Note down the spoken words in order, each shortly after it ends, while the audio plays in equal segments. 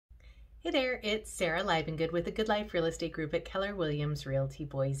Hey there, it's Sarah Liebengood with the Good Life Real Estate Group at Keller Williams Realty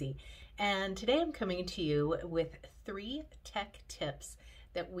Boise. And today I'm coming to you with 3 tech tips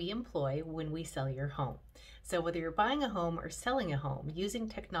that we employ when we sell your home. So whether you're buying a home or selling a home, using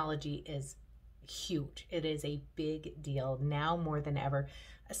technology is huge. It is a big deal now more than ever,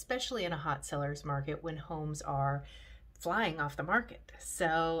 especially in a hot seller's market when homes are flying off the market.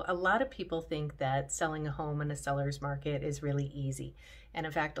 So a lot of people think that selling a home in a seller's market is really easy. And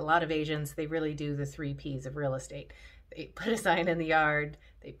in fact, a lot of agents, they really do the 3 Ps of real estate. They put a sign in the yard,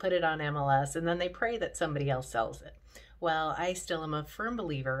 they put it on MLS, and then they pray that somebody else sells it. Well, I still am a firm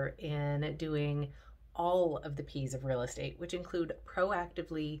believer in doing all of the Ps of real estate, which include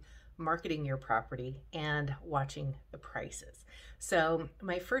proactively marketing your property and watching the prices. So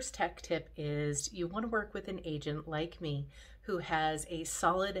my first tech tip is you want to work with an agent like me who has a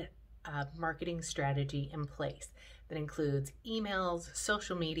solid marketing strategy in place that includes emails,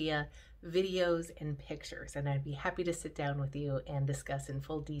 social media, videos, and pictures. And I'd be happy to sit down with you and discuss in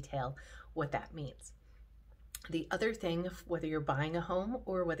full detail what that means. The other thing, whether you're buying a home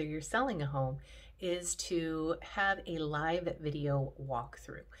or whether you're selling a home, is to have a live video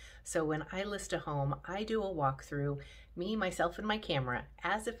walkthrough. So when I list a home, I do a walkthrough, me, myself, and my camera,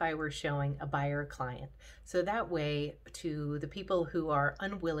 as if I were showing a buyer client. So that way, to the people who are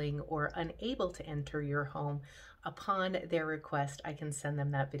unwilling or unable to enter your home, upon their request, I can send them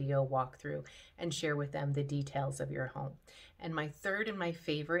that video walkthrough and share with them the details of your home. And my third and my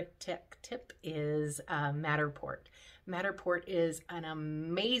favorite tech tip is Matterport. Matterport is an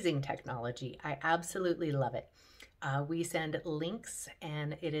amazing technology. I absolutely love it. We send links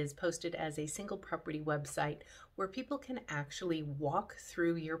and it is posted as a single property website where people can actually walk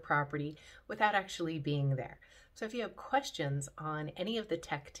through your property without actually being there. So if you have questions on any of the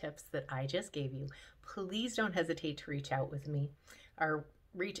tech tips that I just gave you, please don't hesitate to reach out with me or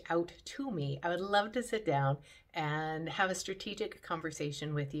reach out to me. I would love to sit down and have a strategic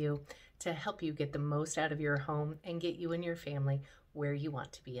conversation with you to help you get the most out of your home and get you and your family where you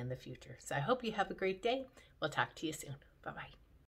want to be in the future. So I hope you have a great day. We'll talk to you soon. Bye-bye.